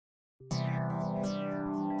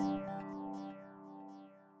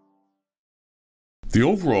The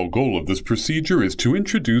overall goal of this procedure is to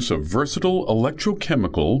introduce a versatile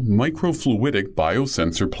electrochemical microfluidic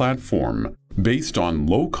biosensor platform based on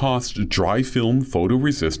low-cost dry film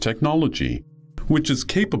photoresist technology, which is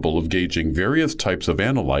capable of gauging various types of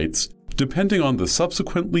analytes depending on the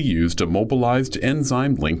subsequently used immobilized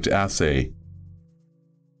enzyme-linked assay.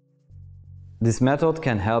 This method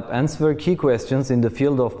can help answer key questions in the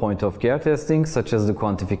field of point-of-care testing, such as the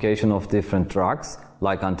quantification of different drugs,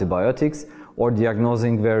 like antibiotics, or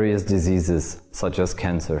diagnosing various diseases, such as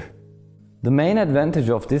cancer. The main advantage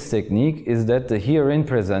of this technique is that the herein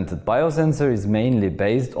presented biosensor is mainly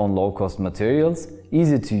based on low-cost materials,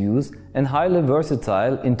 easy to use, and highly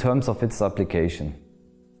versatile in terms of its application.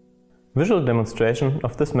 Visual demonstration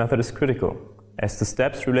of this method is critical, as the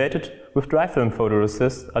steps related with dry film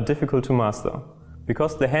photoresist are difficult to master,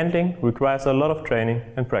 because the handling requires a lot of training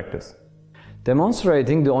and practice.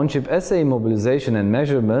 Demonstrating the on-chip assay immobilization and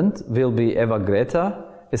measurement will be Eva Greta,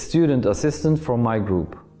 a student assistant from my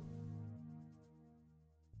group.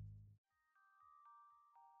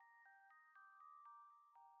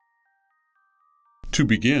 To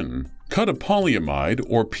begin, cut a polyamide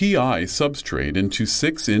or PI substrate into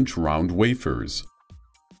 6-inch round wafers.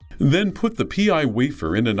 Then put the PI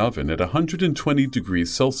wafer in an oven at 120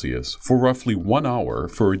 degrees Celsius for roughly 1 hour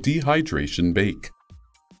for a dehydration bake.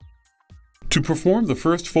 To perform the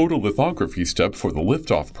first photolithography step for the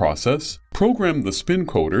liftoff process, program the spin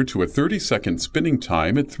coater to a 30-second spinning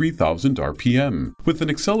time at 3000 RPM with an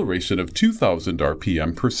acceleration of 2000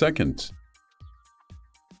 RPM per second.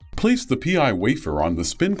 Place the PI wafer on the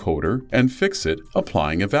spin coater and fix it,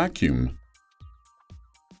 applying a vacuum.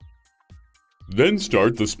 Then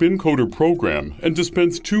start the spin coater program and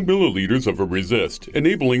dispense 2 milliliters of a resist,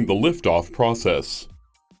 enabling the liftoff process.